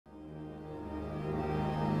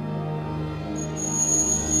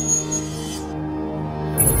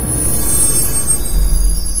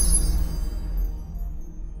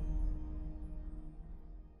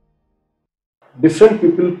different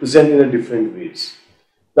people present in a different ways.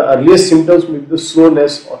 The earliest symptoms may be the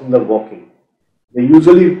slowness or in the walking. They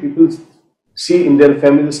usually people see in their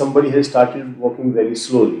family that somebody has started walking very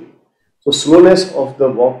slowly. So slowness of the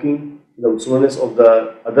walking, the slowness of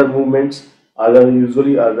the other movements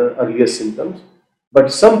usually are the earliest symptoms.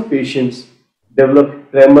 But some patients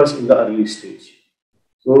develop tremors in the early stage.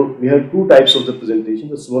 So we have two types of the presentation.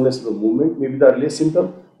 The slowness of the movement may be the earliest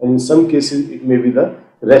symptom, and in some cases it may be the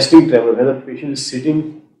resting tremor, where the patient is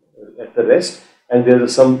sitting at the rest, and there are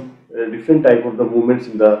some different type of the movements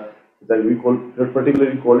in the that we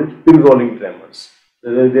particularly call it pin rolling tremors.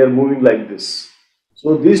 They are moving like this.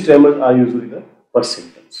 So these tremors are usually the first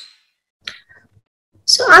symptoms.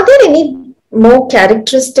 So are there any more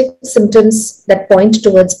characteristic symptoms that point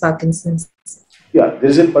towards Parkinson's? Yeah, there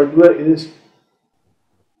is a particular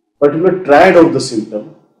triad of the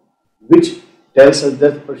symptom which tells us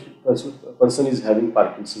that person is having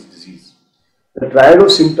Parkinson's disease. The triad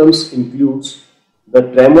of symptoms includes the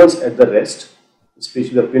tremors at the rest,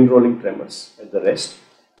 especially the pin rolling tremors at the rest.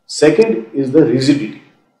 Second is the rigidity.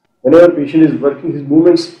 Whenever a patient is working, his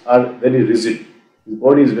movements are very rigid. His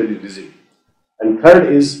body is very rigid. And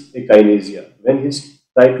third is akinesia. When he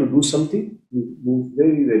tries to do something, he moves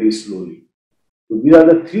very, very slowly. So these are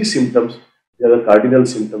the three symptoms. They are the cardinal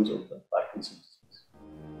symptoms of the Parkinson's.